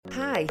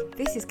Hi,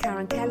 this is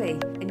Karen Kelly,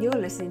 and you're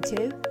listening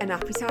to An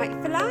Appetite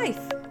for Life.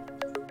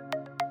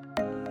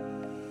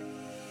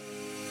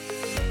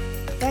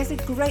 There's a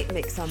great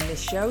mix on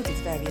this show with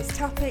various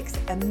topics,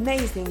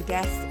 amazing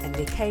guests, and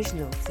the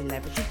occasional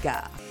celebrity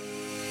guest.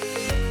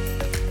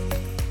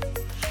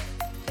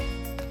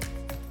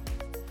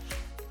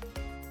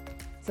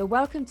 So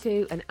welcome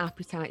to An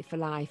Appetite for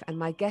Life, and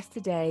my guest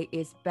today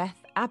is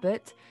Beth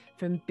Abbott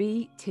from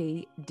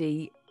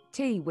BTDT,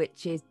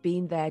 which is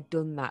Been There,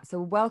 Done That.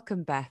 So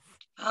welcome, Beth.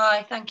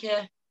 Hi, thank you.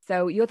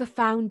 So you're the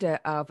founder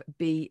of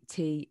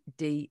BTDT,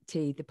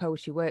 the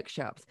poetry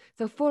workshops.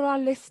 So for our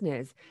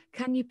listeners,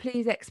 can you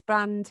please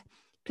expand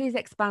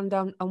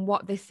on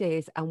what this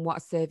is and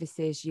what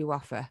services you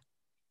offer?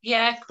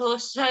 Yeah, of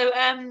course. So,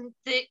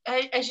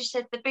 as you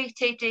said, the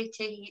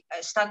BTDT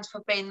stands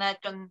for Been There,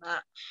 Done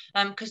That,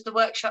 because the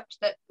workshops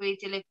that we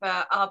deliver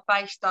are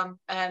based on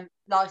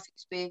life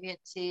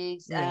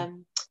experiences. Yeah.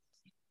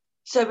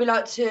 So we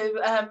like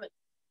to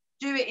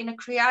do it in a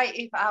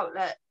creative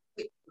outlet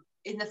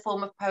in the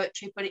form of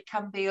poetry, but it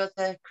can be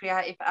other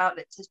creative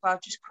outlets as well,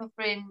 just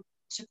covering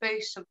taboo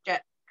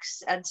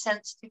subjects and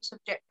sensitive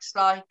subjects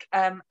like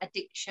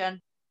addiction,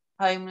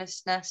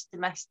 homelessness,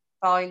 domestic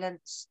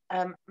violence,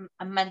 and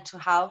mental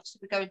health. So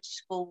we go into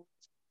schools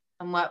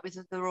and work with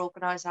other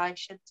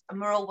organisations, and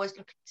we're always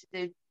looking to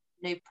do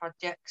new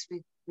projects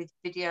with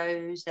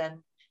videos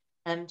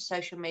and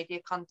social media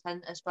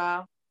content as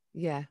well.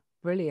 Yeah,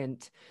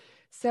 brilliant.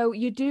 So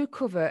you do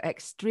cover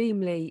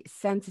extremely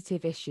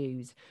sensitive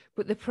issues,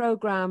 but the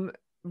programme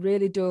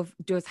really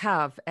does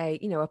have a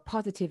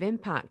positive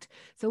impact.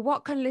 So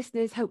what can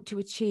listeners hope to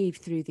achieve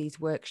through these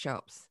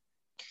workshops?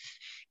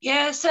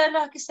 Yeah, so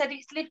like I said,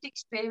 it's lived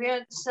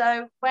experience.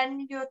 So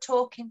when you're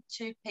talking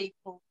to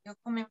people, you're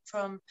coming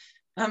from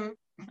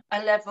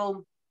a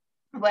level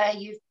where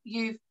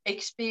you've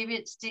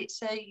experienced it.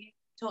 So you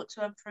talk to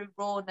them through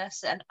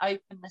rawness and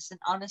openness and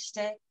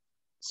honesty.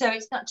 So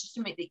it's not just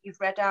something that you've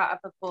read out of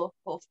a book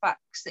or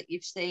facts that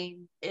you've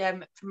seen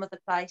from other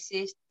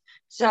places.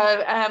 So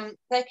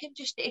they can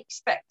just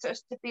expect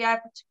us to be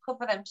able to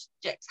cover them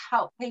subjects,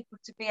 help people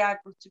to be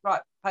able to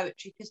write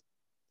poetry, because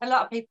a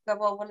lot of people go,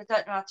 well, I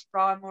don't know how to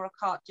rhyme, or I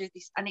can't do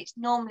this. And it's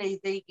normally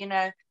the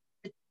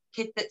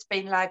kid that's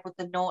been labelled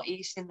the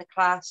naughtiest in the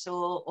class,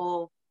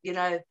 or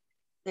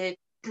the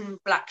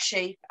black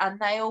sheep,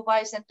 and they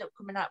always end up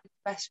coming out with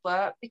the best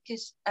work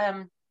because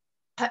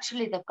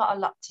actually they've got a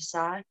lot to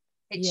say.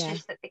 It's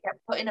just that they get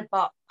put in a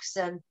box,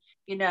 and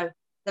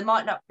they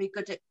might not be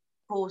good at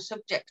core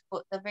subjects,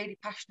 but they're really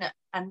passionate.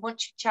 And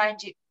once you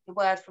change the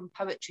word from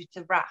poetry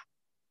to rap,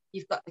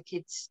 you've got the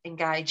kids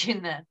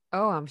engaging then.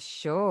 Oh, I'm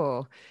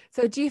sure.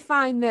 So do you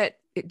find that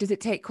does it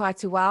take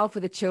quite a while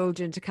for the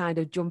children to kind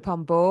of jump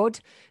on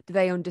board? Do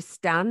they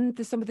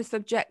understand some of the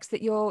subjects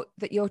that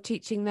you're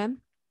teaching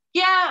them?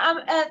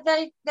 Yeah,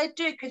 they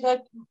do, because I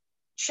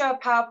show a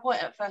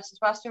PowerPoint at first as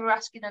well. So we're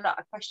asking a lot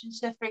of questions.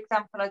 So for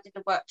example, I did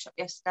a workshop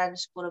yesterday in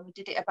school, and we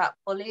did it about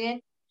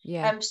bullying.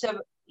 Yeah. So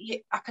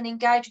I can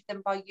engage with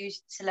them by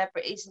using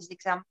celebrities as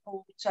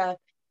examples. So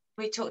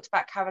we talked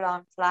about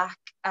Caroline Flack,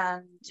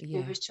 and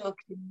we were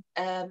talking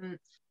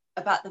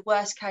about the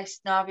worst case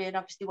scenario and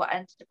obviously what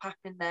ended up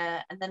happening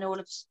there. And then all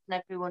of a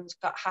sudden everyone's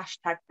got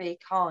hashtag be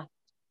kind.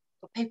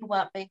 But people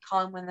weren't being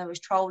kind when they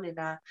was trolling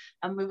her.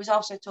 And we was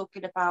also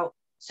talking about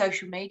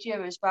social media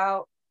as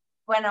well.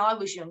 When I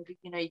was younger,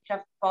 you could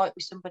have a fight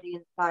with somebody in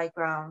the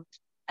playground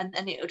and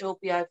then it would all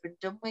be over and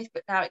done with.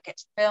 But now it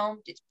gets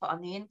filmed, it's put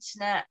on the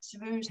internet. So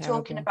we was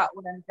talking about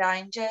all them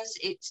dangers.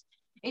 It's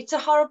a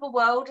horrible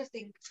world, I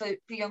think, for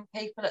young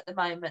people at the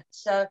moment.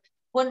 So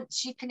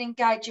once you can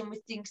engage them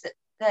with things that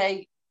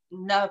they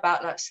know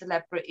about, like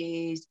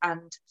celebrities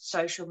and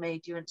social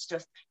media and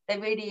stuff, they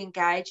really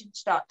engage and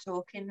start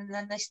talking, and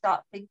then they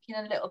start thinking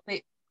a little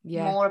bit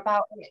more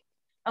about it.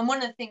 And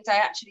one of the things I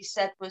actually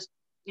said was,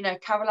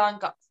 Caroline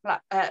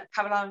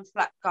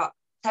Flack got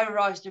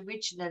terrorised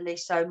originally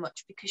so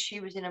much because she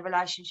was in a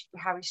relationship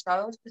with Harry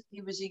Styles because he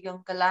was a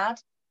younger lad.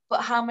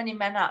 But how many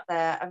men out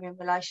there are in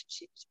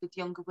relationships with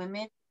younger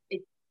women?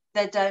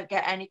 They don't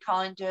get any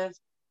kind of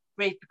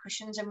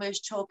repercussions. And we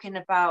was talking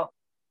about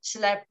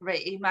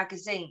celebrity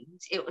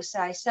magazines. It will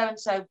say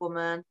so-and-so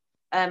woman,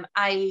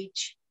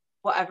 age,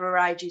 whatever her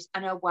age is,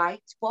 and her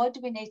weight. Why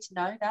do we need to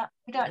know that?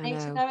 We don't need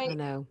to know it. I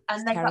know.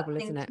 And it's terrible,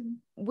 isn't it?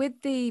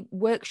 With the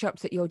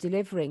workshops that you're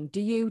delivering,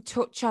 do you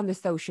touch on the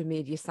social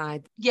media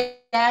side? Yeah,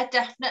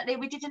 definitely.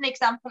 We did an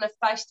example of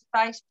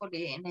face-to-face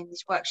bullying in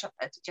this workshop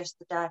that I did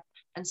yesterday,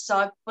 and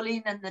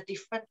cyberbullying and the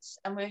difference.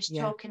 And we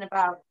were talking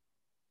about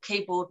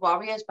keyboard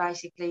warriors.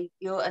 Basically,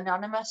 you're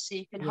anonymous, so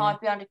you can hide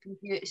behind a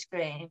computer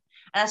screen.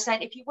 And I was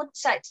saying, if you wouldn't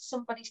say it to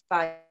somebody's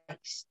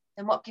face,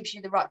 then what gives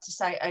you the right to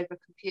say it over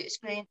a computer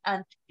screen?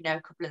 And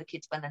a couple of the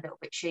kids went a little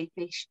bit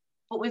sheepish,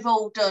 but we've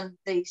all done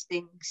these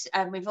things,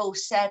 and we've all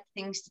said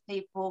things to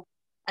people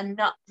and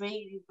not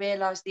really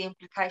realised the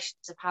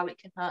implications of how it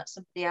can hurt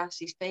somebody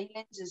else's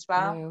feelings as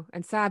well. No.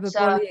 And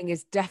cyberbullying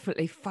is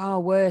definitely far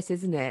worse,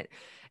 isn't it,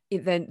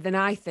 than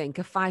I think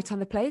a fight on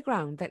the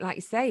playground. That, like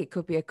you say, it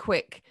could be a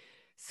quick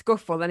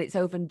scuffle and it's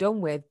over and done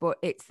with, but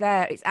it's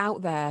there, it's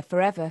out there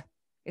forever,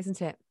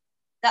 isn't it?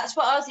 That's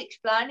what I was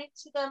explaining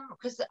to them,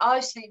 because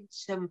I've seen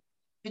some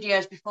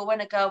videos before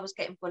when a girl was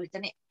getting bullied,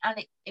 and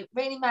it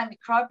really made me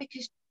cry,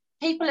 because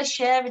people are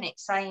sharing it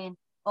saying,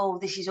 oh,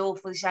 this is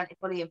awful, this is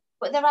anti-bullying,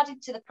 but they're adding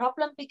to the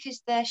problem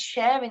because they're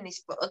sharing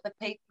this for other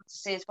people to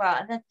see as well.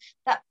 And then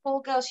that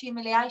poor girl's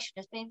humiliation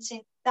has been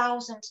seen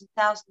thousands and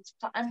thousands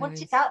of times, and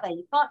once it's out there,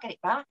 you can't get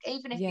it back,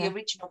 even if the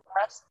original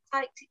person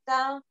takes it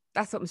down.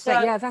 That's what I'm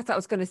saying. Yeah, that's what I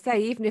was going to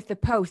say. Even if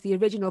the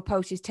original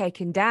post is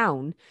taken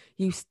down,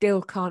 you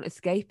still can't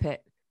escape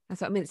it.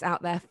 That's what I mean. It's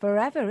out there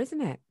forever,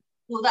 isn't it?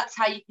 Well, that's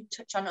how you can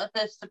touch on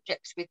other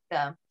subjects with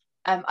them.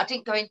 I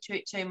didn't go into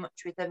it too much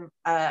with them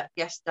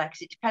yesterday,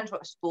 because it depends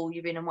what school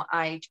you're in and what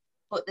age.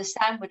 But the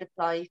same would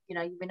apply if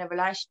you're in a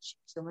relationship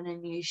with someone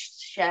and you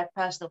share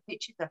personal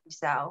pictures of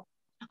yourself.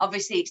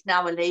 Obviously, it's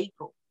now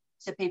illegal,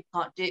 so people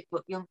can't do it.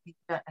 But young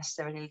people don't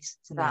necessarily listen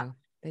to that.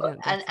 They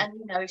don't. And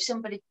if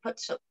somebody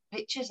puts up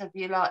pictures of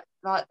you like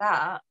that,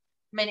 I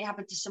mean, it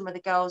happened to some of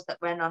the girls that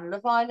went on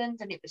Love Island,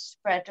 and it was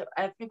spread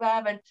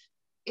everywhere, and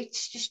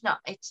it's just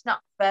not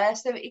fair.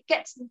 So it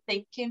gets them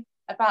thinking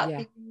about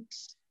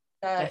things.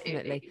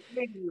 Definitely. It's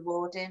really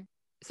rewarding.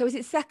 So is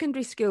it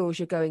secondary schools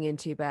you're going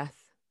into, Beth?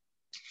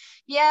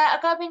 Yeah,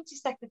 I go into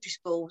secondary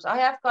schools. I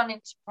have gone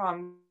into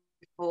primary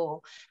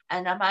before,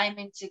 and I'm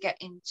aiming to get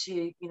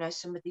into,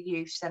 some of the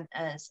youth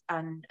centres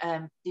and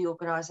the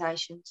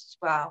organisations as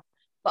well.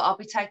 But I'll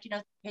be taking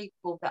other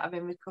people that are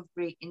in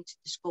recovery into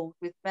the schools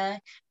with me.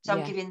 So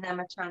I'm giving them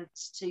a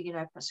chance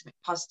to, put something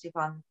positive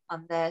on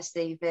their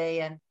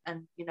CV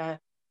and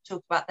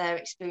talk about their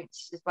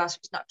experiences as well. So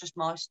it's not just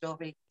my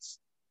story, it's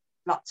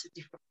lots of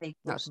different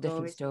people's lots of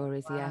different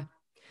stories, well. yeah.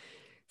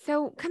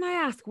 So can I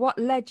ask, what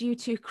led you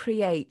to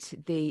create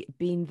the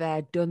Been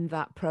There, Done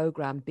That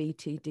programme,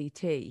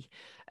 BTDT?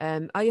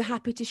 Are you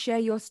happy to share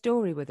your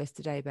story with us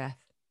today, Beth?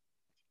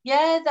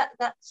 Yeah,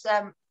 that's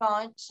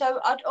fine. So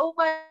I'd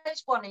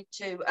always wanted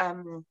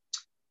to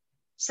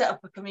set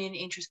up a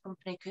community interest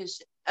company,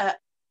 because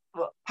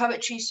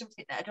poetry is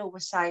something that had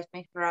always saved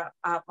me throughout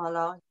my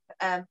life.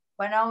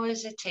 When I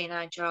was a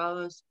teenager, I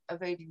was a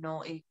really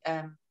naughty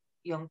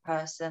young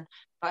person,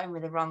 got in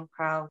with the wrong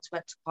crowds,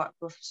 went to quite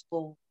rough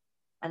school,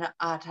 and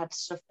I'd had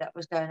stuff that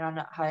was going on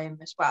at home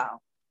as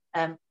well.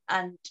 And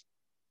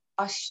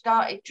I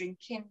started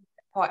drinking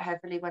quite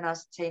heavily when I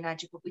was a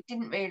teenager, but we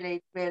didn't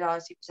really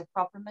realise it was a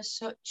problem as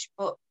such.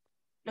 But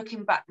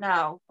looking back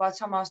now, by the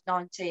time I was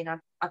 19,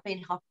 I've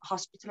been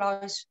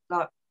hospitalised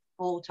like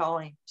 4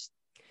 times.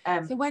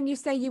 So when you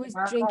say you was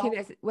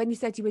drinking, when you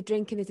said you were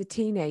drinking as a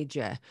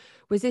teenager,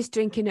 was this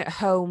drinking at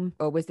home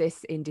or was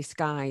this in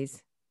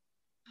disguise?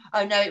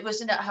 Oh no, it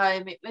wasn't at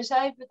home. It was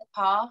over the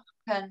park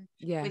and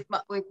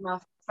with my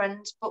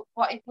friends. But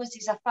what it was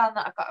is I found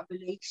that I got a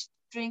release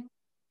drink.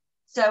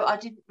 So I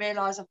didn't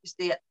realise,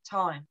 obviously, at the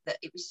time that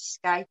it was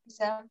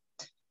escapism.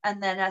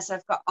 And then as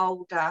I've got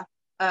older,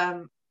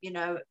 I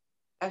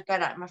go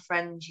out with my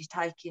friends, she's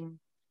taking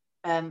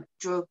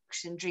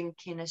drugs and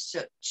drinking as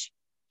such.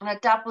 And I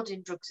dabbled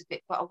in drugs a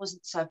bit, but I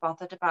wasn't so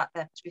bothered about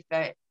them, to be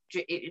fair.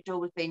 It had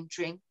always been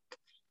drink.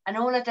 And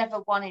all I'd ever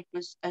wanted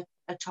was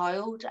a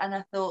child. And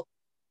I thought,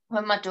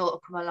 when my daughter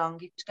come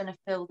along, it was going to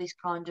fill this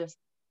kind of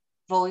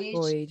void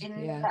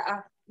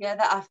that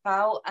I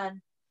felt.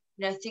 And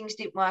things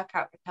didn't work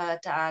out with her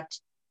dad.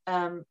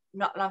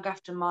 Not long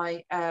after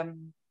my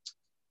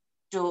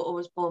daughter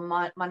was born,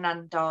 my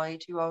nan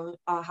died, who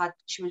I had.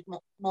 She was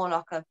more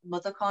like a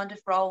mother kind of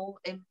role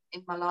in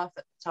my life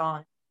at the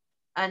time.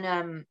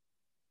 And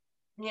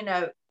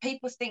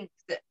people think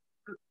that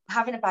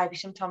having a baby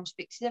sometimes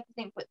fixes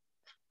everything, but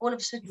all of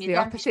a sudden it's the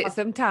opposite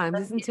sometimes,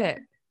 isn't it?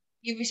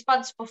 You're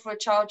responsible for a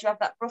child. You have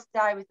that rough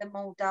day with them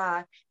all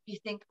day. You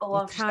think, oh,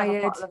 I'll just have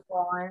a bottle of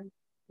wine.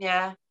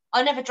 Yeah,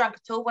 I never drank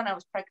at all when I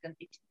was pregnant.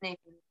 It didn't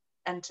even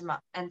enter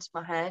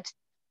my head.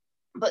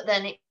 But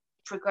then it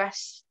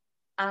progressed,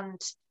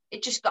 and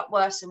it just got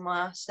worse and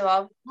worse. So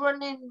I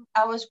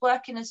was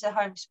working as a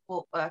home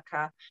support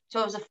worker.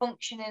 So I was a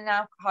functioning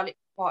alcoholic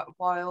for quite a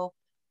while.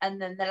 And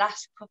then the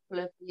last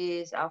couple of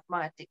years of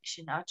my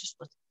addiction, I just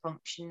wasn't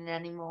functioning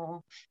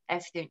anymore.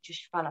 Everything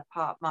just fell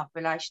apart. My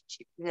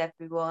relationship with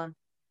everyone.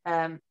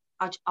 I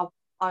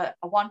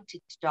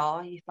wanted to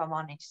die, if I'm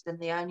honest. And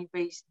the only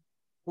reason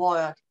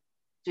why I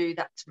do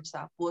that to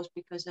myself was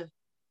because of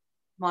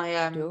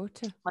my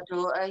daughter. My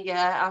daughter,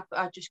 yeah.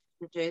 I just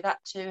couldn't do that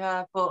to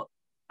her. But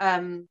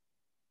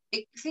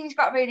things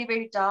got really,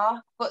 really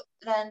dark. But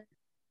then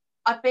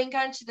I'd been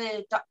going to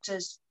the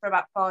doctors for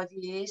about 5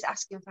 years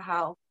asking for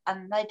help,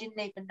 and they didn't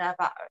even know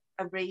about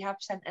a rehab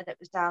centre that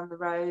was down the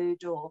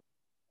road, or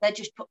they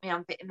just put me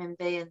on vitamin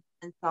B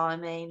and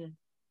thiamine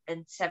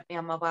and sent me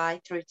on my way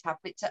through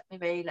tablets at me,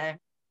 really.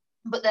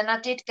 But then I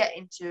did get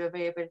into a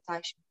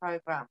rehabilitation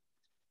programme.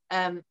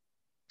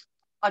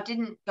 I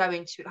didn't go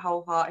into it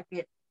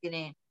wholeheartedly at the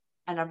beginning,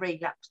 and I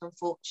relapsed,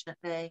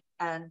 unfortunately,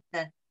 and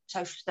then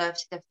social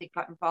services, everything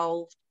got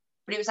involved.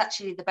 But it was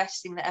actually the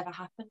best thing that ever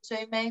happened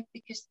to me,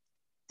 because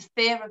the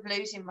fear of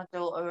losing my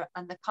daughter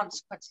and the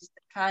consequences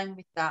that came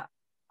with that,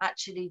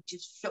 actually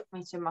just shook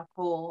me to my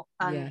core,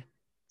 and Yeah.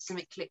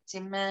 something clicked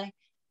in me.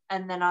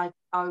 And then I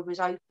was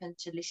open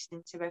to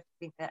listening to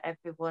everything that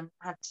everyone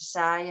had to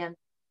say. And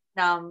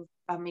now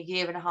I'm a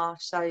year and a half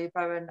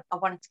sober, and I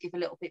wanted to give a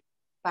little bit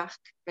back,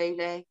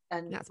 really.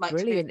 And That's my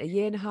experience. brilliant. A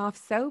year and a half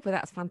sober.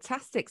 That's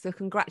fantastic. So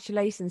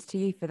congratulations to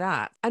you for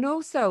that. And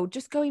also,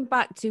 just going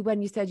back to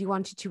when you said you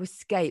wanted to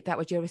escape, that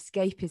was your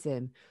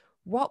escapism.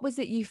 What was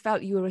it you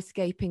felt you were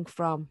escaping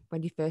from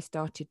when you first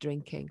started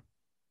drinking?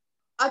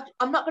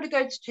 I'm not going to go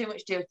into too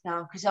much detail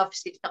now, because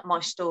obviously it's not my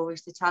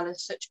stories to tell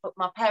as such. But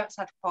my parents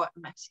had quite a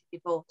messy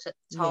divorce at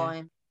the Yeah.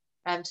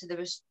 time, so there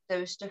was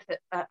stuff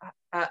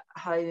at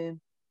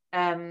home,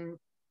 and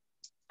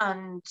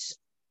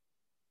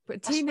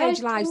But I teenage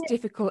suppose, life's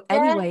difficult yeah,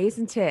 anyway,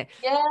 isn't it?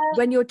 yeah,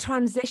 When you're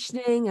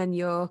transitioning and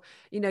you're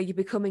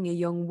becoming a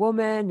young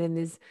woman,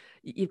 and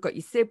you've got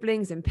your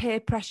siblings and peer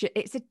pressure,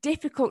 it's a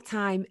difficult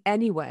time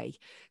anyway.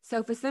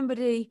 So for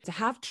somebody to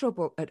have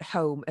trouble at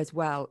home as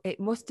well, it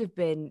must have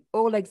been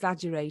all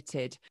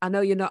exaggerated. I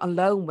know you're not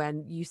alone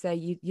when you say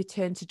you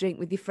turn to drink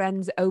with your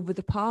friends over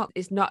the park.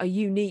 It's not a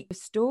unique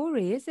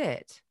story, is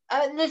it?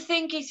 and the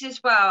thing is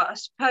as well, I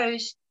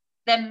suppose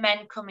then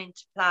men come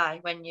into play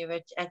when you're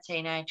a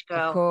teenage Of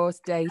girl,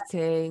 course,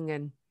 dating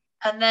and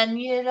and then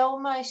you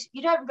don't realize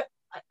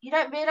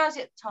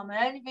it at the time.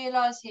 I only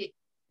realize it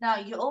now.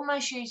 You're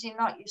almost using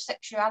like your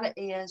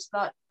sexuality as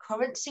like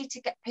currency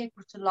to get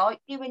people to like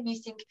you, when you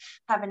think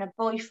having a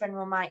boyfriend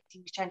will make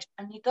things change,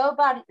 and you go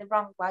about it the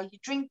wrong way. You're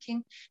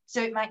drinking,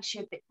 so it makes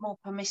you a bit more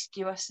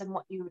promiscuous than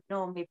what you would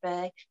normally be,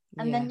 and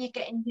yeah. then you're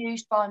getting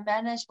used by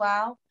men as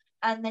well.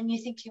 And then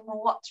you're thinking, well,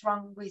 what's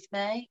wrong with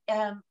me?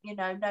 No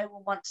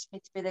one wants me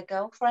to be their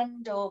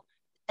girlfriend,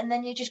 and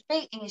then you're just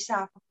beating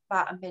yourself up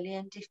about a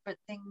million different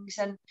things,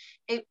 and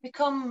it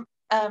become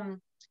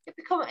it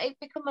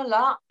become a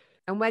lot.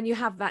 And when you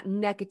have that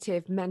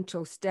negative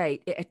mental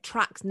state, it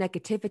attracts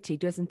negativity,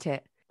 doesn't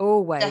it?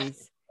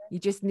 Always. You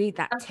just need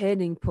that Definitely.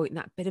 turning point,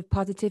 that bit of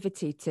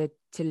positivity to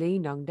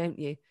lean on, don't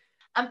you?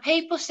 And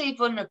people see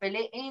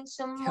vulnerability in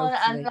someone,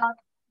 and Totally.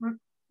 like,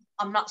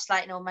 I'm not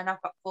slating all men.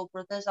 I've got 4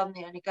 brothers. I'm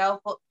the only girl.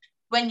 But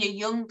when you're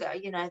younger,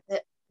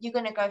 that you're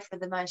going to go for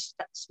the most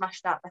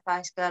smashed out the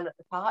face girl at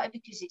the party,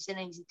 because it's an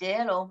easy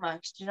deal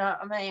almost. You know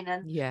what I mean?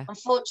 And Yeah.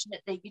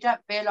 unfortunately, you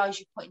don't realise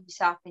you're putting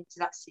yourself into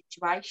that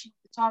situation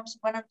at the time. So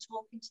when I'm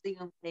talking to the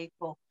young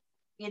people,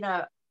 you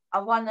know, I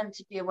want them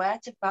to be aware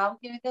to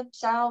value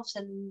themselves,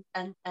 and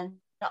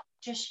not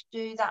just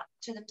do that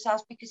to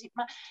themselves, because it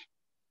might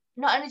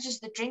not only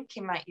does the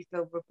drinking make you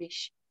feel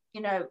rubbish,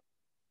 you know,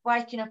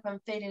 waking up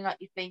and feeling like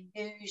you've been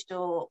used,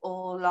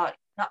 or like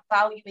not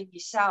valuing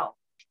yourself.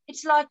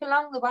 It's like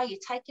along the way you're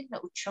taking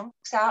little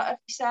chunks out of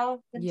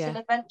yourself, Yeah.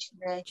 until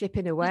eventually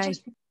Chipping you away.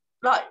 just,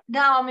 like,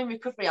 now I'm in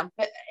recovery.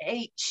 But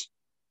each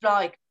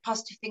like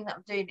positive thing that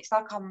I'm doing, it's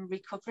like I'm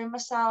recovering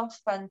myself,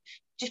 and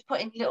just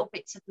putting little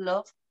bits of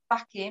love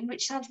back in,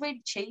 which sounds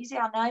really cheesy,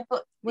 I know,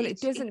 but Well, it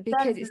it's doesn't, because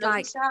learning to it's love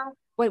like yourself.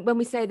 when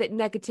we say that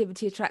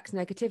negativity attracts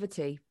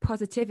negativity,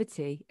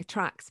 positivity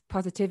attracts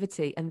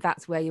positivity, and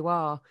that's where you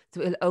are.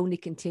 So it'll only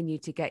continue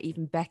to get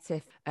even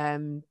better,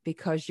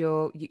 because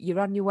you're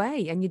on your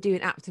way, and you're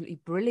doing absolutely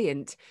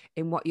brilliant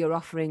in what you're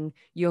offering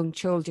young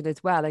children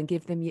as well, and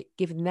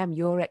giving them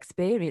your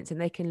experience,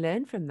 and they can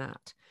learn from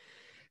that.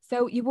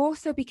 So you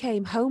also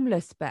became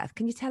homeless, Beth.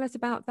 Can you tell us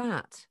about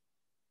that?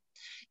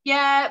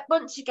 Yeah,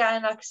 once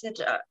again, like I said,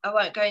 I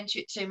won't go into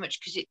it too much,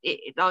 because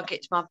like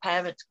it's my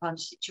parents' kind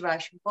of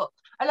situation. But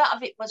a lot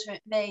of it was with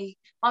me.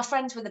 My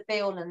friends were the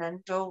be all and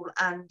end all,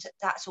 and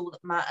that's all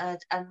that mattered.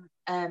 And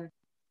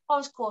I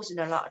was causing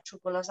a lot of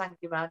trouble. I was hanging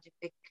around in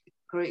big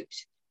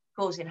groups,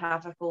 causing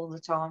havoc all the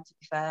time. To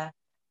be fair,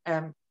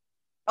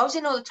 I was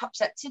in all the top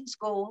sets in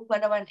school.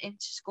 When I went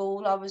into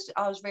school, I was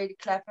really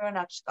clever, and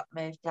I just got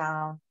moved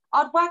down.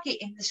 I'd wag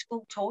it in the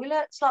school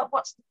toilets. Like,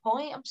 what's the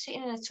point? I'm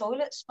sitting in a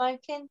toilet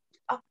smoking.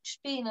 I could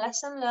just be in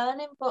lesson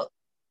learning, but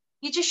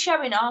you're just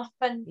showing off,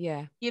 and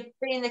Yeah. you're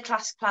being the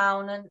class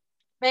clown. And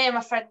me and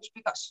my friends,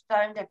 we got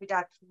stoned every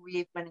day before we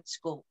even went in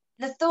school.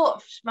 The thought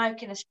of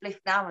smoking a spliff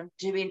now and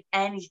doing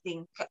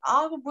anything,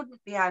 I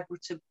wouldn't be able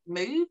to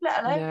move,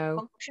 let alone No.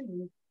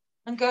 function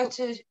and go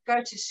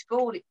to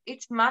school.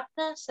 It's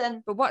madness.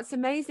 And But what's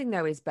amazing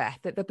though is, Beth,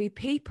 that there'll be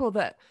people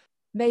that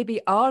maybe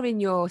are in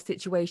your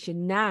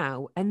situation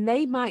now, and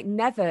they might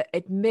never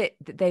admit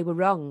that they were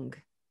wrong.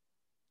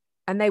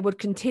 And they would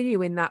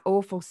continue in that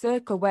awful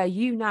circle where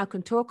you now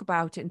can talk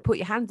about it and put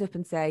your hands up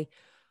and say,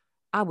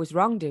 I was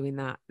wrong doing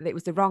that. It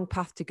was the wrong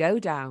path to go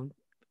down.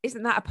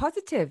 Isn't that a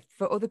positive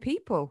for other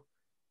people?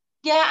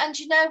 yeah, and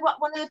you know what?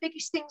 One of the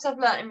biggest things I've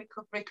learned in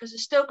recovery, because I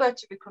still go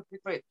to recovery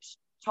groups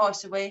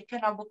twice a week,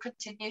 and I will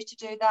continue to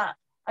do that.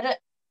 I don't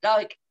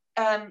like,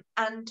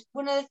 and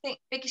one of the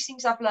biggest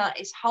things I've learned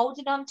is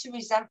holding on to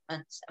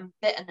resentments and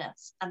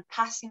bitterness and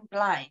passing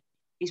blame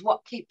is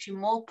what keeps you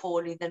more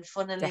poorly than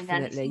funneling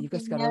Definitely. anything You've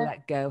just in got to you.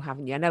 let go,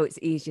 haven't you? I know it's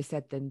easier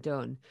said than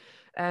done.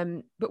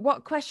 But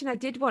what question I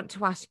did want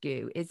to ask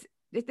you is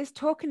this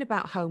talking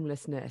about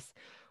homelessness.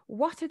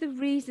 what are the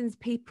reasons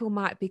people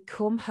might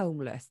become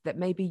homeless that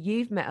maybe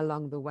you've met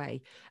along the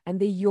way, and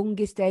the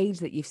youngest age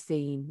that you've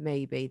seen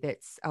maybe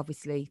that's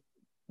obviously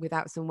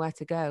without somewhere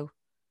to go?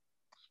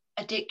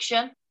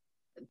 Addiction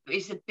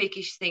is the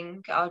biggest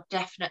thing, I'll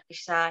definitely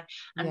say,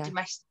 and Yeah.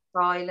 domestic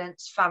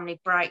violence,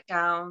 family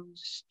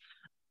breakdowns.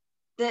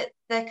 That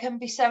there can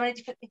be so many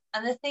different things.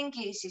 And the thing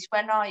is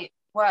when I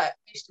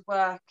used to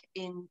work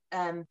in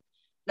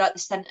like the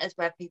centres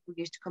where people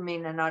used to come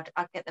in, and I'd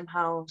get them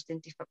housed in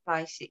different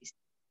places.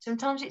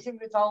 Sometimes it's a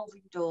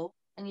revolving door,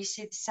 and you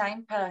see the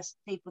same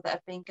people that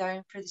have been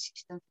going through the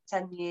system for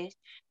 10 years,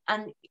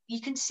 and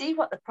you can see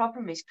what the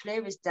problem is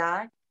clear as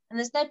day. And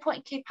there's no point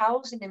in keep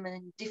housing them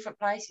in different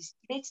places.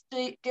 You need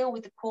to deal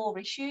with the core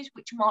issues,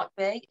 which might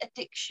be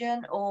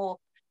addiction or,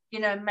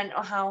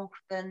 mental health.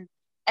 And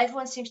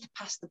everyone seems to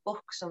pass the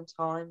buck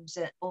sometimes,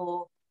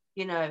 or,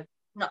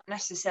 not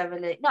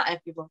necessarily, not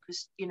everyone,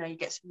 because, you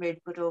get some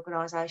really good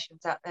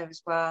organisations out there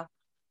as well.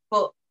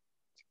 But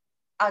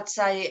I'd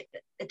say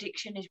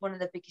addiction is one of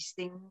the biggest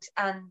things.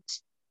 And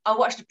I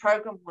watched a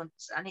programme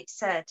once, and it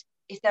said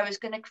if there was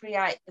going to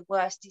create the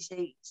worst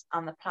disease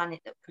on the planet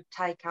that could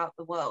take out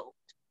the world,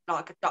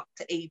 like a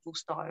Dr. Evil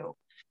style,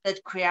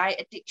 they'd create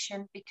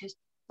addiction, because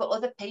for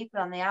other people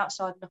on the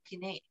outside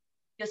looking in,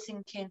 you're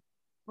thinking,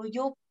 well,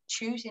 you're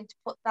choosing to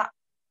put that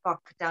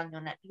vodka down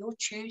your neck. You're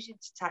choosing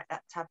to take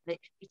that tablet.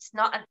 It's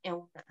not an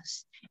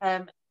illness.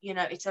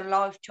 It's a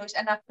life choice.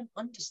 And I can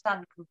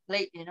understand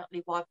completely and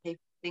utterly why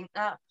people think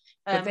that.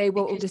 But they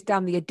won't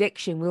understand the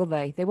addiction, will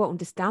they? They won't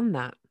understand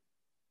that.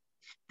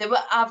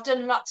 I've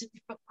done lots of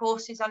different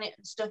courses on it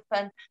and stuff,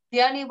 and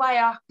the only way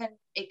I can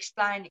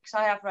explain it, because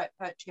I have wrote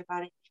poetry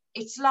about it,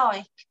 it's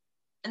like,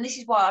 and this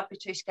is why I'd be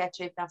too scared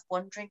to even have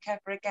one drink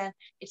ever again.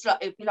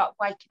 It'd be like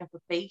waking up a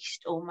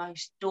beast,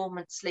 almost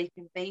dormant,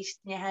 sleeping beast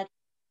in your head.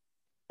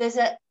 There's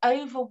an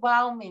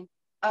overwhelming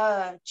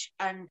urge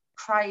and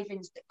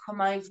cravings that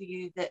come over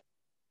you. That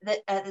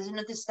there's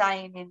another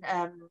saying in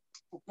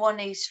one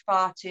is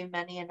far too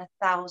many and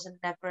 1,000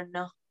 never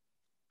enough.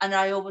 And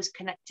I always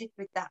connected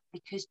with that,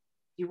 because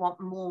you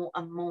want more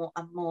and more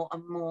and more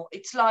and more.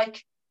 It's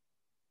like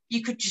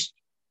you could just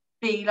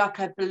be like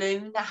a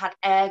balloon that had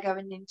air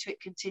going into it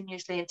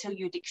continuously until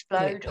you'd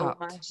explode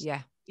almost.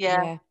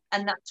 Yeah.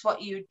 And that's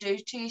what you would do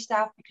to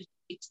yourself, because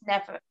it's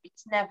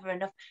never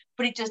enough.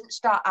 But it doesn't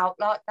start out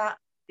like that,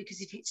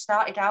 because if it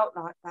started out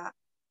like that,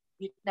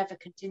 you'd never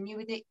continue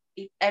with it.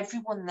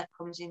 Everyone that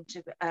comes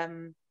into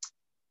an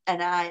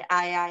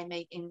AA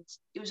meetings,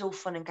 it was all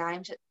fun and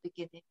games at the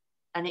beginning,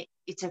 and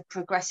it's a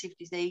progressive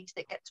disease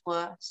that gets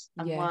worse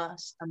and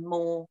worse, and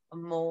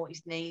more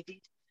is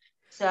needed.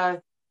 So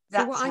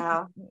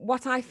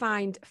what I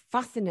find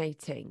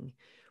fascinating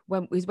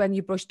when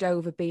you brushed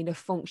over being a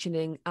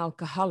functioning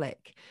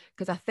alcoholic,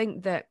 because I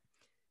think that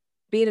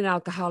being an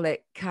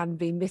alcoholic can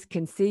be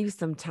misconceived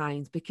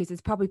sometimes, because there's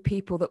probably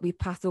people that we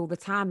pass all the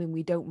time and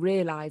we don't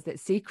realize that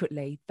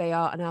secretly they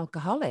are an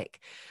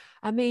alcoholic.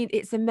 I mean,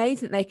 it's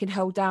amazing that they can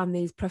hold down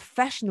these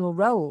professional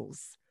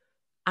roles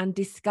and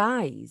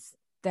disguise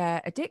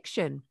their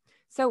addiction.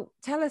 So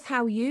tell us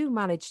how you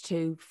managed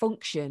to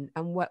function,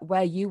 and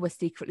where you were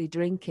secretly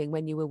drinking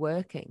when you were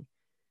working.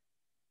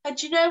 And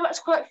do you know what's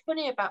quite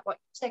funny about what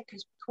you said?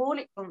 Because we call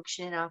it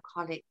functioning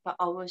alcoholic, but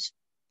I was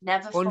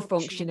never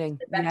functioning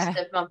to the best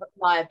of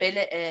my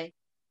ability.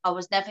 I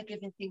was never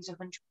giving things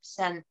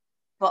 100%,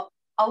 but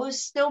I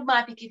was still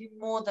maybe giving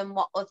more than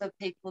what other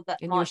people that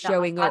and might you're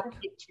showing not up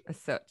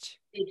as such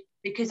did,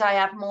 because I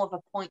have more of a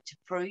point to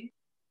prove.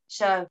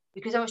 So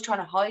because I was trying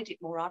to hide it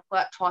more, I'd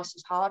work twice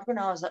as hard when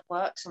I was at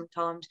work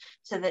sometimes,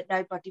 so that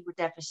nobody would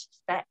ever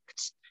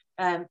suspect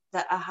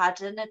that I had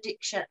an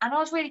addiction. And I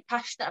was really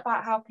passionate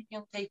about helping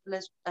young people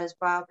as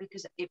well,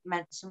 because it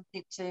meant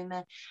something to me.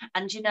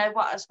 And you know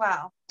what as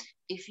well?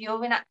 If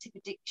you're in active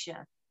addiction,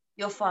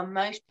 you'll find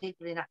most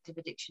people in active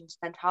addiction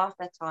spend half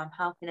their time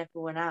helping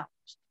everyone else,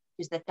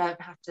 because they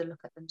don't have to look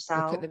at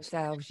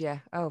themselves. Yeah.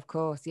 Oh, of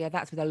course. Yeah,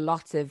 that's with a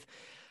lot of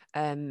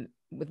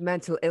with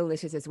mental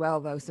illnesses as well,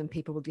 though. Some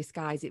people will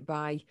disguise it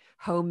by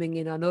homing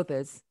in on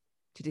others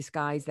to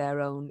disguise their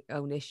own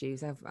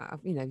issues. I've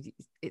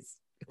it's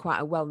quite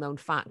a well-known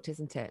fact,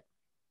 isn't it?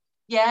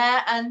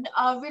 Yeah, and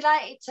I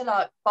relate it to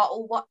like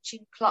bottle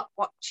watching, clock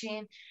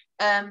watching.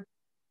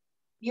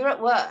 You're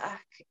at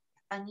work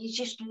and you're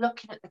just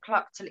looking at the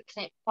clock till it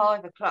can hit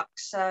 5 o'clock,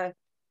 so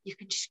you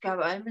can just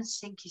go home and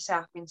sink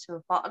yourself into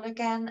a bottle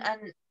again,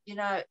 and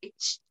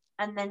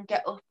and then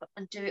get up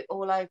and do it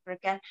all over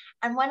again.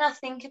 And when I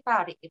think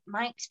about it, it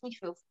makes me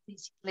feel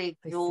physically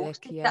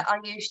exhausted that I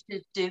used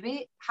to do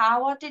it,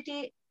 how I did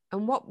it.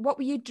 And what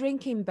were you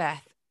drinking,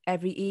 Beth,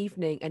 every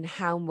evening, and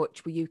how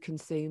much were you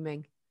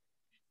consuming?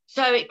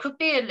 So it could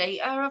be a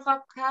litre of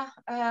vodka.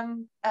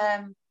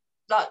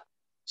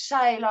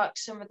 Like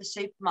some of the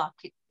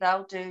supermarkets,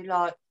 they'll do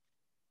like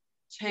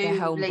 2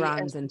 home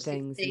brands litres and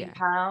things,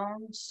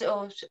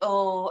 £16,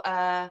 or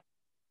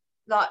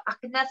like I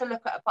could never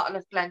look at a bottle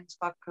of Glen's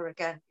vodka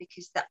again,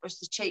 because that was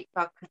the cheap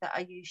vodka that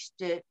I used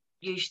to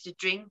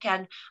drink.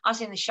 And I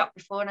was in the shop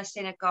before, and I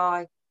seen a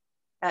guy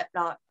at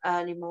like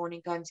early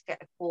morning going to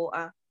get a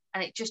quarter,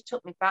 And it just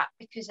took me back,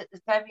 because at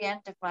the very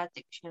end of my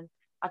addiction,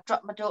 I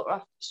dropped my daughter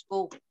off to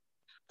school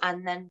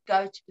and then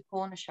go to the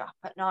corner shop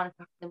at 9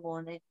 o'clock in the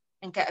morning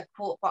and get a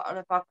quart bottle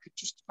of vodka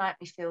just to make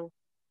me feel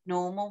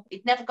normal.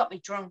 It never got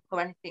me drunk or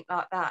anything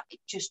like that. It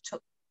just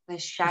took the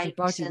shakes. Your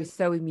body was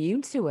so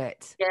immune to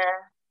it. Yeah.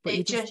 But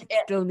you just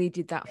still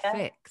needed that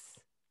fix.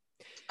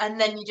 And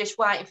then you're just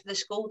waiting for the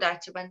school day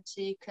to end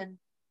so you can,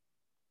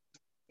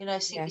 you know,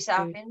 sink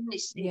yourself in.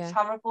 It's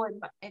horrible.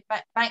 It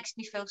makes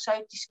me feel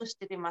so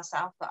disgusted in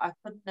myself that I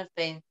couldn't have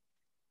been,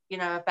 you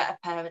know, a better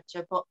parent.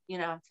 But, you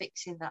know, I'm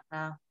fixing that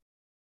now.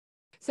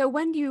 So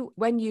when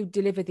you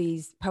deliver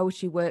these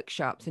poetry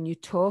workshops and you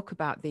talk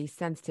about these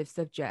sensitive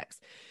subjects,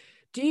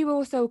 do you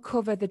also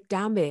cover the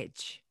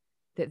damage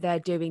that they're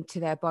doing to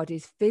their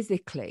bodies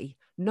physically,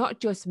 not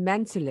just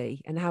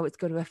mentally, and how it's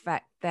going to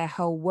affect their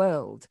whole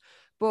world?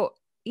 But,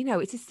 you know,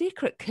 it's a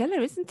secret killer,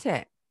 isn't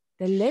it?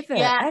 The liver,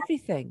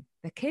 everything,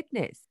 the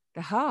kidneys,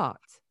 the heart.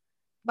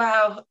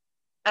 Well,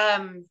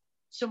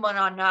 someone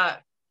I know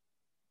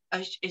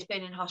has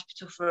been in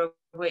hospital for a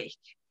week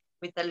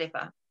with the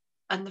liver,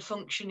 and the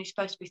function is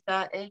supposed to be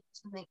 30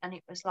 something, and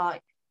it was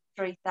like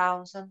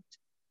 3,000.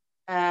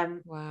 Wow.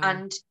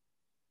 And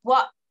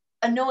what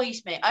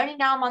annoys me, only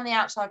now I'm on the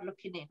outside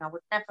looking in, I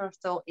would never have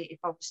thought it if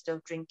I was still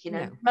drinking. No.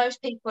 And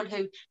most people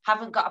who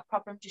haven't got a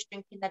problem just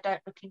drinking, they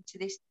don't look into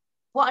this.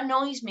 What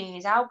annoys me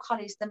is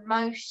alcohol is the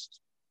most,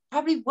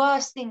 probably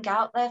worst thing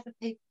out there for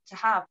people to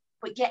have,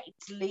 but yet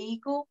it's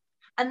legal.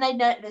 And they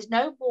know there's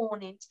no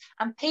warnings,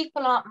 and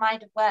people aren't made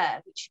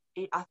aware, which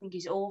I think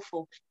is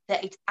awful,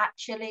 that it's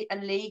actually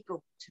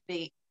illegal to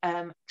be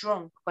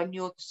drunk when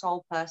you're the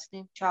sole person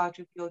in charge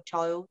of your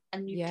child,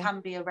 and you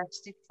can be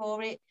arrested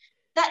for it.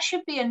 That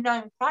should be a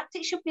known fact.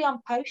 It should be on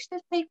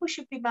posters. People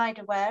should be made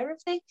aware of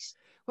this.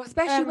 Well,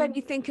 especially when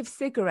you think of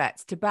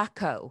cigarettes,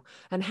 tobacco,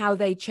 and how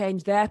they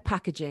changed their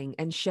packaging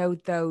and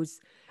showed those.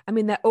 I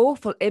mean, they're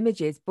awful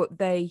images, but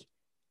they,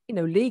 you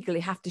know,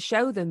 legally have to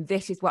show them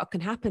this is what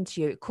can happen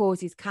to you. It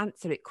causes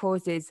cancer. It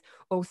causes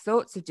all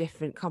sorts of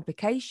different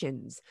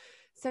complications.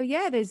 So,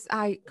 yeah,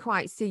 I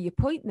quite see your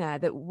point there,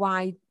 that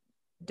why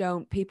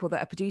don't people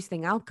that are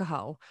producing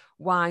alcohol,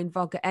 wine,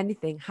 vodka,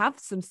 anything, have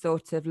some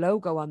sort of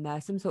logo on there,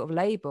 some sort of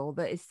label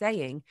that is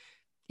saying,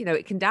 you know,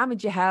 it can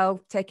damage your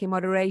health, take in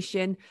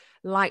moderation,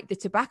 like the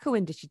tobacco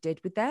industry did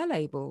with their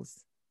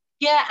labels.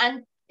 Yeah,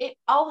 and it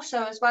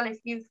also, as well, if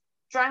you've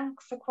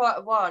drank for quite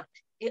a while,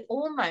 it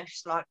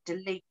almost like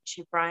deletes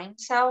your brain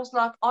cells.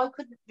 Like, I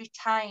couldn't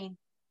retain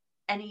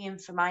any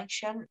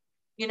information.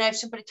 You know, if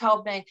somebody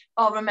told me,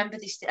 oh, remember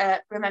this,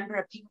 remember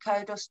a PIN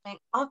code or something,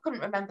 I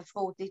couldn't remember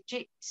 4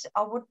 digits.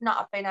 I would not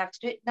have been able to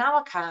do it. Now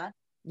I can.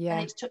 Yeah.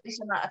 And it's took this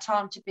amount of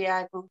time to be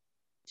able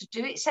to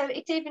do it. So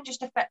it even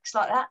just affects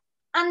like that.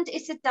 And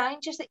it's the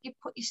dangers that you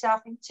put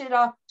yourself into.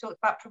 Like I talked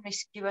about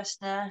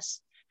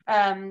promiscuousness,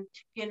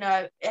 you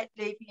know,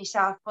 leaving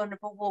yourself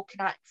vulnerable,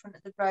 walking out in front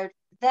of the road.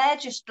 They're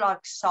just like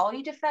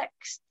side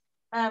effects.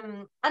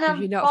 And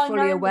you're not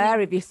fully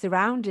aware of your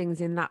surroundings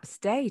in that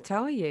state,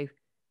 are you?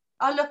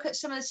 I look at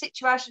some of the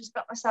situations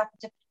I've got myself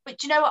into, but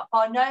do you know what?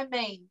 By no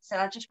means,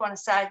 and I just want to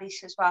say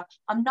this as well,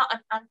 I'm not an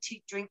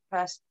anti-drink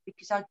person,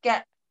 because I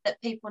get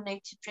that people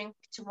need to drink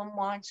to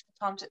unwind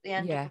sometimes at the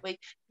end of the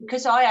week,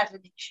 because I had an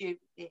issue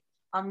with it.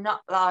 I'm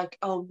not like,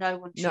 oh, no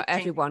one should not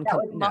drink. Everyone can,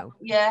 no.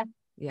 Yeah,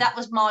 that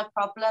was my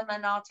problem,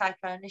 and I'll take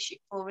ownership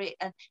for it.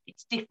 And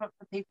it's different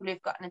for people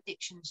who've got an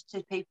addiction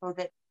to people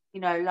that,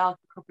 you know, like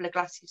a couple of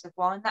glasses of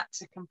wine.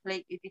 That's a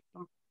completely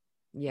different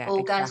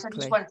ballgame. So I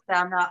just want to say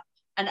I'm not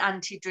an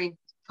anti-drink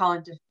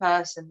kind of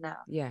person now.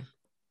 Yeah.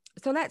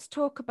 So let's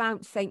talk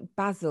about St.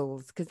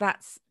 Basil's, because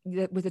that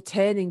was a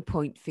turning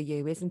point for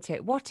you, isn't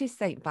it? What is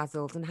St.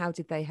 Basil's and how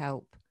did they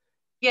help?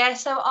 Yeah,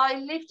 so I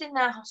lived in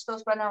their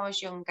hostels when I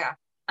was younger,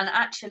 and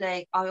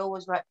actually I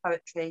always wrote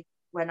poetry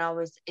when I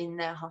was in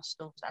their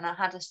hostels, and I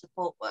had a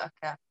support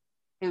worker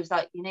who was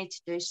like, you need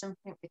to do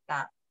something with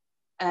that.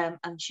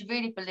 And she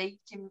really believed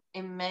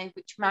in me,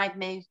 which made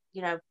me,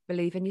 you know,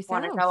 believe in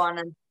yourself, want to go on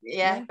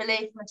and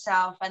believe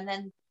myself. And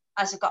then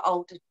as I got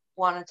older,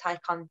 want to take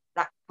on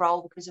that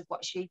role because of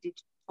what she did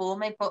for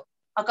me. But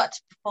I got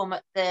to perform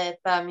at the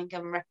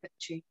Birmingham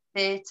Repertory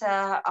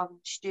Theatre,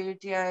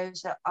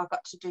 studios. I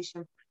got to do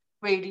some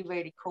really,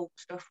 really cool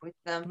stuff with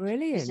them.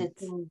 Brilliant. The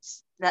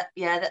things that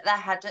they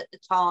had at the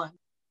time.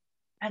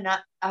 And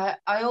I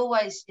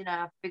always, you know,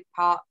 have a big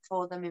part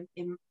for them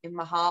in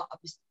my heart. I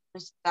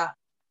was that.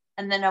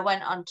 And then I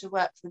went on to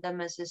work for them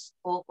as a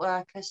support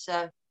worker.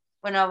 So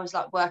when I was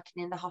like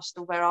working in the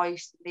hostel where I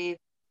used to live,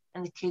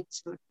 and the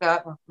kids would go,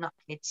 well, not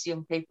kids,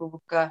 young people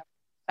would go,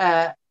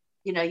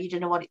 you know, you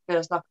don't know what it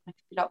feels like. And I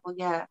could be like, well,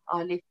 yeah,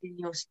 I lived in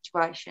your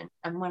situation.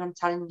 And when I'm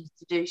telling you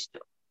to do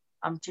stuff,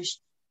 I'm just.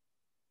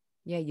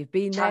 Yeah, you've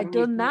been there,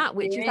 done that,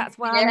 that's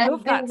why I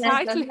love that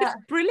title. It's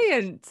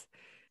brilliant.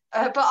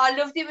 But I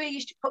loved it when you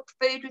used to cook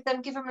food with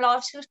them, give them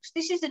life skills, because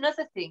this is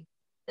another thing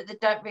that they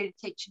don't really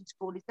teach in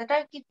school, is they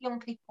don't give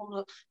young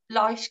people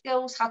life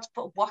skills, how to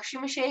put a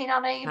washing machine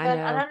on even. And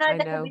I know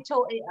they can be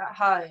taught it at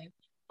home,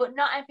 but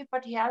not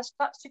everybody has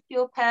got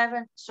secure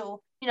parents, or,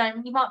 you know,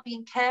 you might be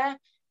in care.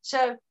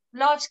 So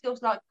life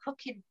skills like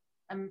cooking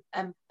a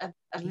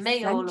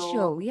meal, or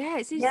essential. Yeah,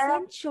 it's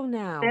essential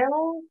now.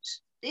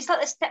 bills. It's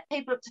like they set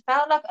people up to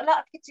fail. Like a lot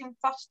of kids in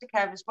foster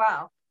care as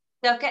well.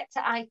 They'll get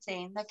to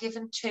 18, they're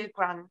given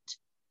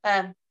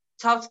 £2,000,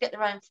 told to get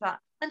their own flat,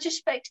 and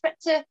just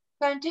expect to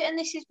go and do it. And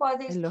this is why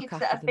these kids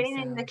that have been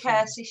in the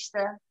care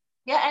system,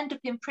 end up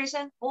in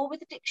prison or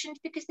with addictions,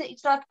 because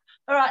it's like,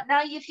 all right,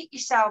 now you've hit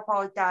your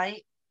sell-by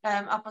date,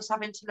 of us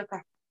having to look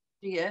after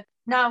you.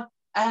 Now,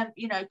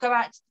 go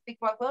out to the big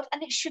wide world,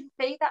 and it shouldn't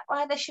be that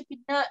way. They should be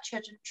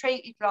nurtured and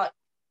treated like,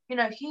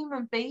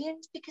 human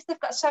beings, because they've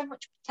got so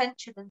much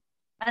potential,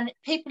 and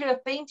people who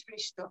have been through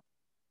stuff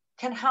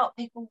can help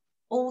people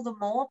all the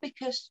more,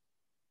 because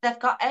they've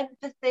got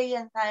empathy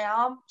and they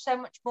are so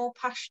much more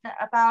passionate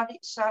about it.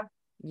 So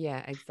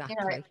yeah,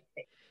 exactly.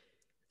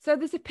 So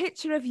there's a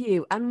picture of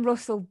you and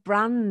Russell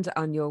Brand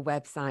on your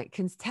website.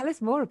 Can you tell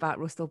us more about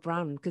Russell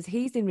Brand, because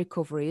he's in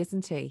recovery,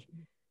 isn't he?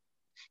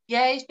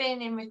 Yeah, he's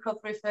been in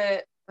recovery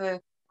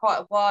for quite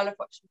a while. I've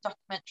watched some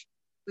documentaries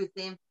with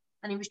him,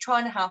 and he was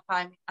trying to help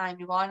Amy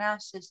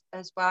Winehouse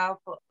as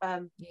well. But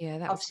yeah,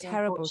 that was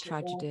terrible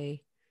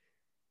tragedy.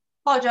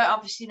 I don't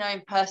obviously know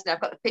him personally.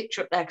 I've got the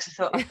picture up there because I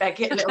thought I'd beg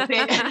it a little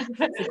bit.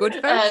 It's a good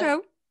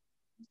photo.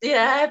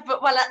 Yeah,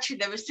 but actually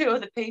there was 2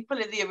 other people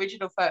in the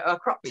original photo. I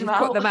cropped them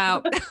out. Put them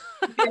out.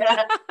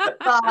 Yeah,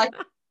 bye.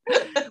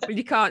 Well,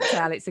 you can't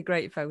tell. It's a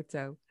great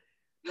photo.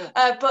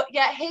 But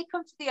yeah, he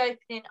comes to the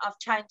opening of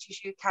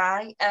Changes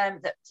UK,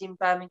 that's in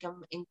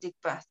Birmingham in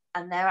Digbeth,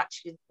 and they're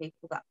actually the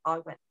people that I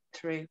went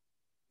through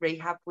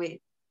rehab with.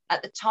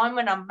 At the time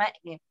when I met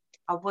him,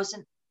 I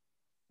wasn't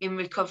in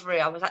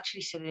recovery. I was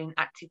actually still in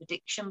active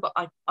addiction, but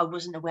I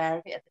wasn't aware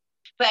of it.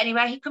 But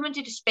anyway, he come and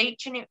did a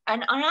speech, and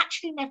I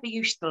actually never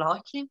used to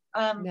like him.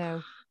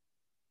 No.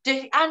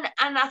 And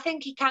I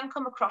think he can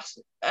come across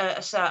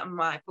a certain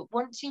way, but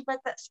once he read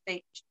that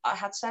speech, I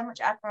had so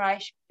much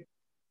admiration. He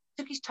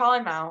took his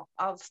time out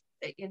of,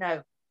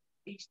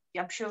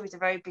 I'm sure he's a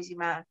very busy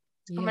man,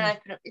 to come and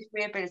open up this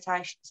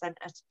rehabilitation centre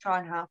to try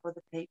and help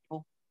other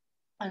people.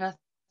 And I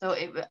thought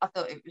it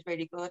was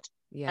really good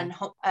and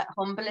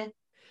humbling.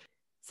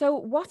 So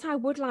what I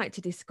would like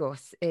to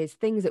discuss is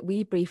things that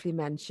we briefly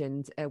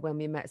mentioned when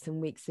we met some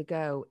weeks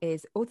ago,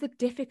 is other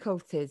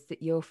difficulties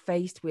that you're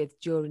faced with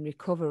during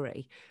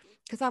recovery.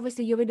 Because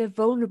obviously you're in a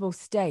vulnerable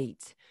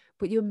state,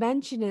 but you're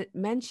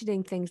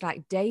mentioning things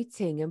like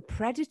dating and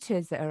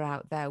predators that are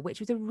out there, which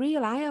was a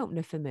real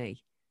eye-opener for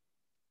me.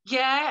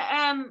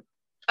 Yeah,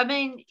 I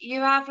mean, you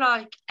have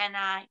like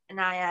NI and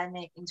IA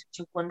meetings,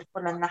 which are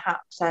wonderful, and they help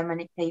so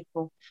many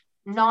people.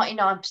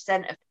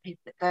 99% of the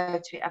people that go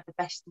to it have the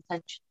best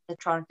intentions. They're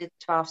trying to do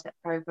the 12-step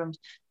programs.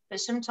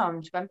 But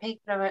sometimes when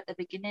people are at the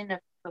beginning of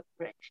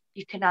recovery,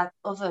 you can have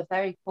other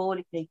very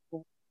poorly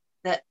people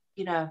that,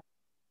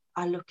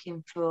 are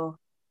looking for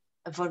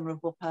a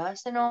vulnerable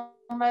person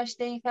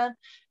almost even.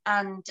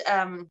 And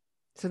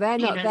so they're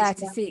not there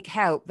to seek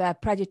help. They're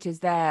predators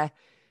there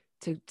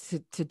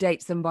to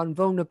date someone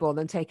vulnerable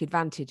and take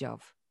advantage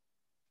of.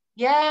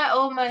 Yeah,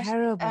 almost.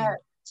 Terrible.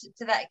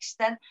 To that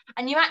extent.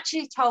 And you're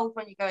actually told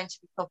when you go into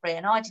recovery,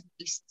 and I didn't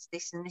listen to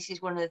this, and this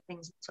is one of the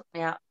things that took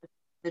me out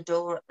the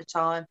door at the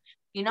time.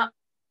 You're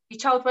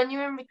told when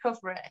you're in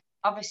recovery,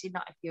 obviously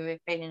not if you've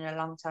been in a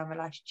long-term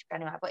relationship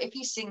anyway, but if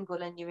you're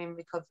single and you're in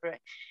recovery,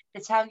 they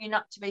tell you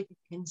not to even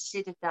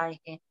consider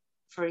dating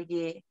for a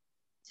year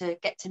to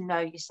get to know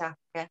yourself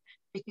again.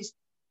 Because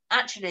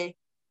actually,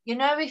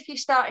 if you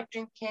started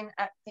drinking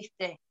at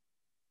 15,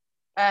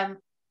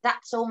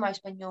 that's almost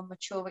when your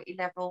maturity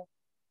level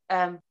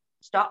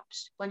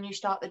stops. When you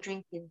start the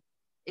drinking,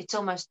 it's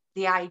almost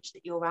the age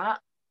that you're at,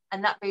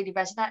 and that really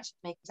resonates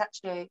with me, because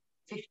actually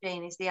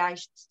 15 is the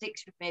age that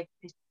sticks with me,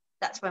 because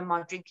that's when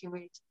my drinking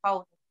really took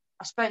hold.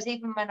 I suppose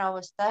even when I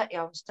was 30,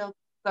 I was still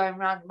going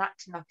around and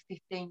acting like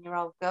a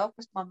 15-year-old girl,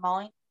 because my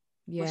mind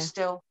was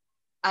still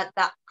at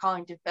that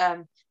kind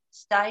of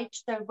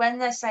stage. So when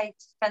they say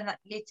to spend that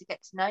year to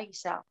get to know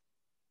yourself,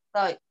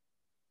 like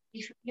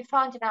you're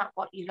finding out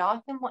what you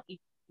like and what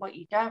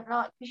you don't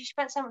like, because you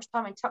spent so much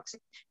time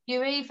intoxicated.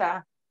 You're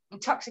either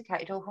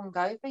intoxicated or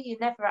hungover. You're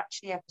never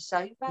actually ever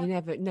sober. You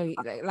never, no,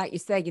 like you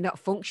say, you're not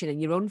functioning,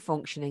 you're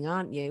unfunctioning,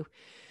 aren't you?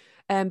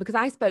 Because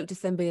I spoke to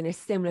somebody in a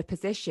similar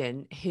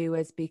position who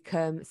has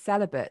become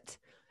celibate,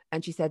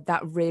 and she said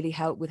that really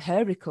helped with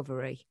her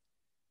recovery.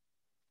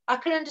 I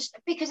can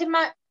understand, because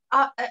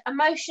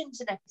emotions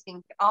and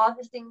everything are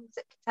the things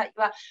that can take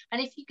you out.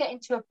 And if you get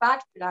into a bad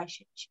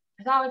relationship,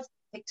 because I would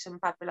pick some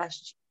bad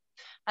relationships,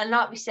 and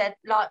like we said,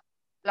 like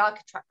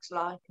attracts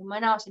like, and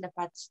when I was in a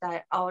bad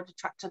state, I would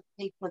attract other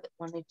people that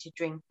wanted to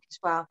drink as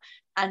well.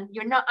 And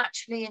you're not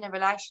actually in a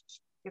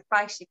relationship, you've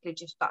basically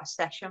just got a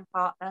session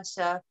partner.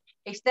 So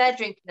if they're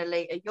drinking a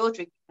litre, you're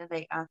drinking a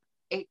litre,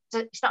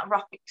 it's not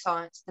rocket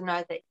science to know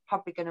that you're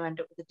probably going to end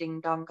up with a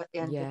ding dong at the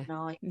end of the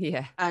night.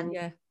 And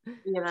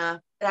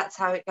that's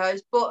how it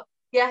goes. But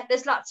yeah,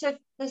 there's lots of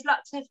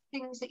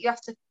things that you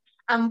have to.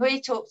 And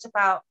we talked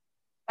about,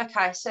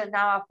 okay, so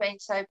now I've been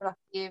sober like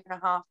a year and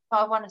a half. If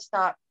I want to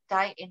start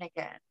dating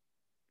again,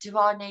 do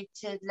I need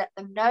to let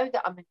them know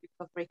that I'm in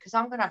recovery? Because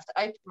I'm going to have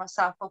to open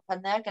myself up,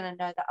 and they're going to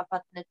know that I've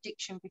had an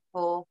addiction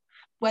before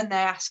when they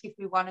ask if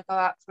we want to go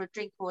out for a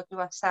drink, or do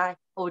I say,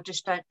 or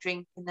just don't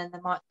drink, and then they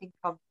might think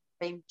I'm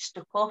being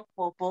stuck up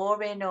or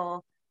boring,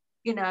 or,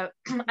 you know,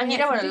 and you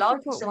don't want to lie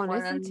to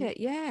someone. Isn't it?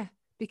 Yeah.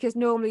 Because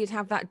normally you'd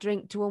have that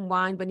drink to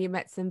unwind when you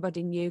met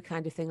somebody new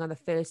kind of thing on the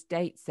first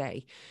date,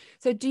 say.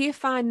 So do you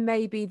find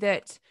maybe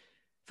that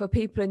for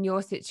people in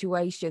your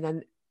situation,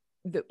 and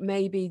that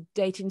maybe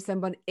dating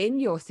someone in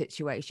your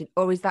situation,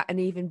 or is that an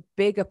even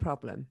bigger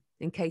problem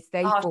in case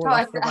they fall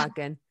off the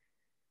wagon?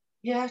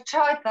 Yeah, I've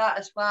tried that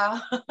as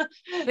well.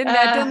 Been there,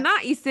 done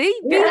that, you see?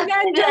 Been there,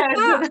 done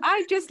that.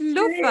 I just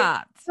love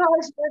that.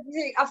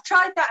 I've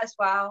tried that as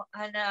well.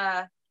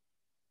 And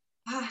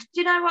do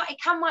you know what? It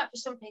can work for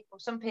some people.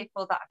 Some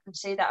people that I can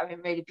see that are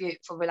in really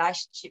beautiful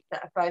relationships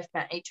that have both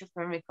met each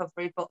other in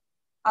recovery. But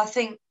I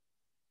think,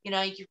 you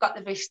know, you've got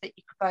the risk that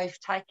you could both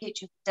take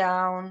each other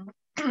down.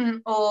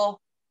 Or,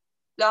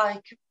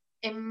 like,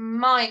 in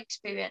my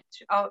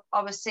experience, I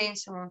was seeing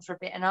someone for a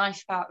bit, and I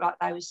felt like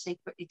they were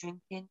secretly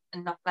drinking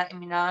and not letting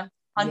me know.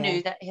 I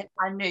knew that they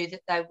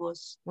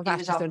was. Well,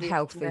 that's just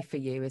unhealthy for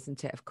you,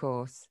 isn't it? Of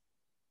course.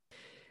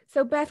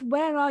 So, Beth,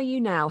 where are you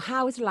now?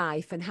 How's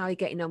life, and how are you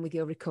getting on with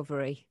your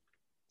recovery?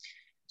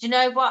 Do you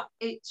know what?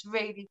 It's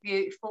really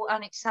beautiful,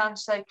 and it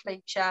sounds so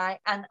cliche.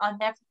 And I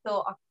never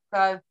thought I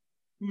could go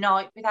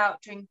night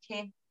without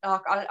drinking.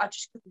 Like, I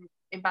just couldn't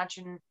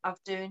imagine of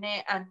doing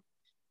it. And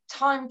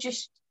time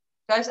just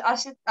goes. I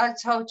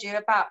told you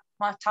about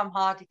my Tom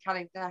Hardy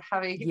calendar.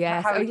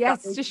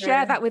 Yes. Just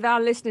share that with our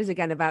listeners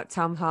again about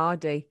Tom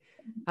Hardy.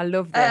 I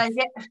love this.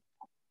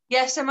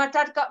 Yeah, so my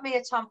dad got me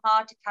a Tom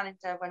Hardy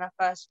calendar when I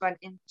first went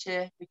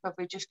into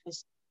recovery, just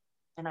because,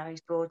 you know,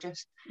 he's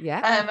gorgeous. Yeah,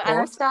 and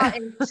I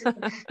started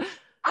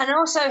and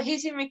also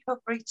he's in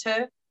recovery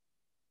too,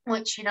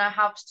 which, you know,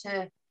 helps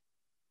to,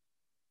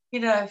 you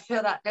know,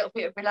 feel that little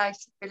bit of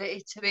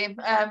relatability to him.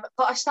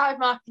 But I started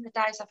marking the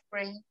days off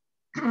free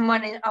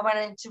when I went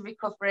into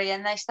recovery,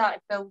 and they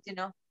started building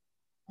up.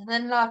 And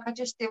then, like, I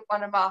just didn't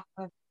want to mark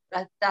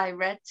a day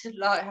red to,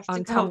 like, have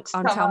to go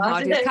on Tom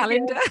Hardy's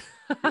calendar.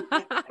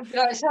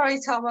 Like, sorry,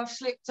 Tom, I've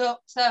slipped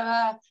up. So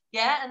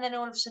and then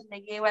all of a sudden a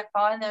year went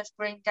by, and there was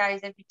green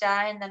days every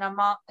day, and then I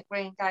marked the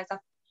green days off.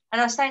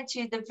 And I was saying to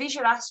you, the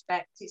visual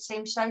aspect, it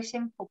seems so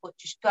simple, but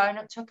just going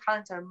up to a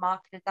calendar and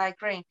marking a day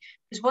green.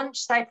 Because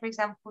once, say, for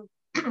example,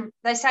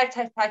 they say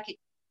to take it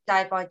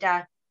day by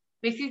day.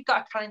 But if you've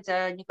got a calendar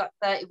and you've got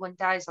 31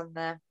 days on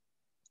there,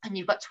 and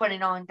you've got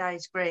 29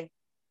 days green,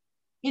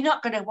 you're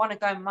not going to want to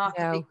go and mark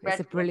a big red.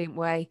 It's a brilliant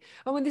way.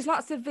 Oh, and there's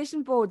lots of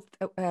vision boards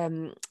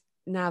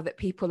now that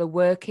people are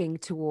working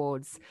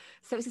towards.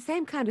 So it's the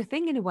same kind of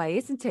thing in a way,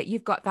 isn't it?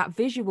 You've got that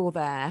visual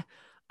there,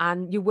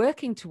 and you're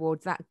working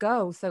towards that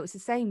goal. So it's the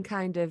same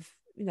kind of,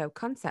 you know,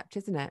 concept,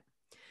 isn't it?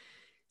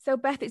 So,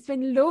 Beth, it's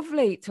been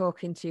lovely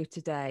talking to you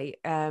today.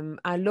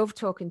 I love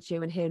talking to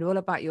you and hearing all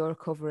about your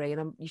recovery,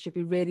 and you should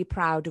be really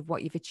proud of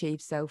what you've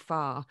achieved so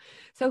far.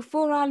 So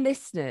for our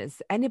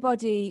listeners,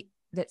 anybody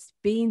that's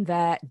been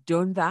there,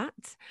 done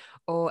that,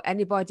 or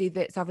anybody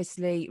that's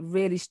obviously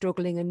really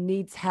struggling and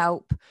needs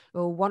help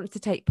or wants to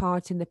take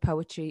part in the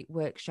poetry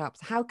workshops,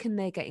 how can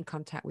they get in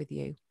contact with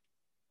you?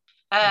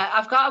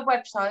 I've got a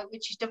website,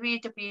 which is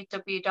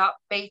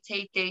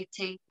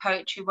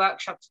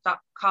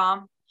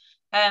www.btdtpoetryworkshops.com.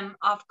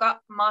 I've got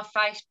my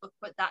Facebook,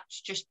 but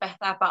that's just Beth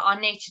Abbott. I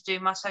need to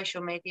do my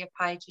social media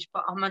pages,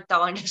 but I'm a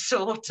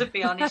dinosaur, to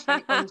be honest. When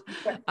it comes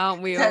to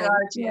aren't we all?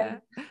 Yeah.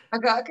 I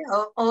got to get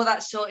all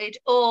that sorted.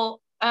 Or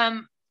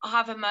I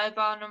have a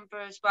mobile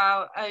number as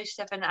well,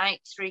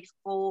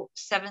 07834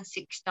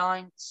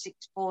 769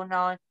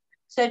 649.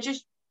 So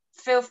just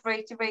feel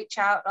free to reach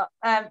out.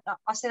 I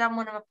said I'm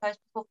one of my post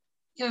people,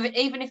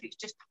 even if it's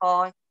just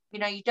hi. You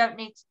know, you don't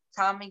need to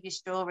tell me your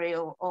story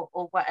or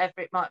whatever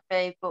it might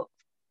be, but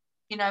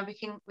you know, we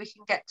can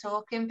get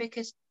talking,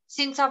 because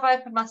since I've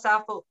opened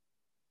myself up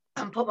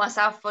and put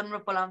myself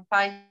vulnerable on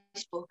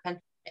Facebook and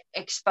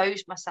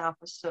exposed myself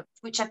as such,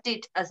 which I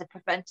did as a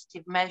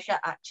preventative measure,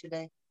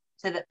 actually,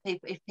 so that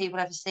if people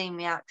ever see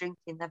me out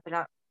drinking, they'll be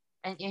like,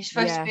 "Aren't you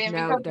supposed to be in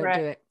recovery?" Don't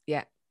do it.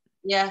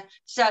 Yeah.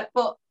 So,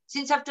 but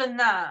since I've done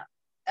that,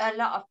 a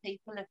lot of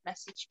people have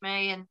messaged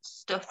me and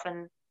stuff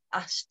and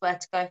asked where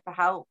to go for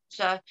help.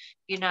 So,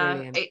 you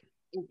know,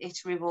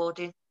 it's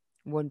rewarding.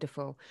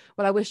 Wonderful.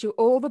 Well, I wish you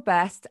all the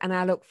best, and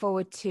I look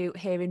forward to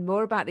hearing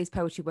more about these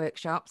poetry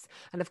workshops.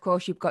 And of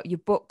course, you've got your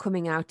book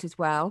coming out as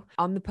well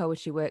on the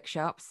poetry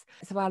workshops.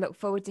 So I look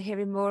forward to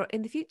hearing more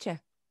in the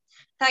future.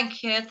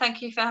 Thank you.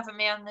 Thank you for having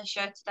me on the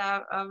show today.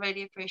 I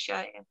really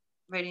appreciate it.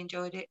 Really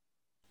enjoyed it.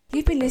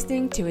 You've been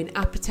listening to An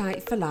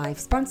Appetite for Life,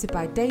 sponsored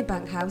by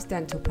Daybank House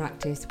Dental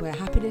Practice, where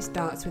happiness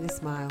starts with a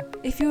smile.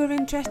 If you are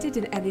interested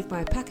in any of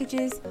my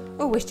packages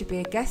or wish to be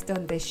a guest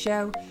on this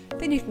show,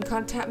 then you can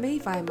contact me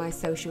via my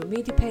social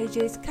media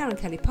pages, Karen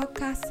Kelly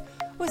Podcasts,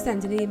 or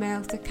send an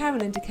email to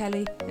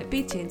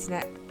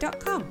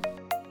karenlindakelly@btinternet.com.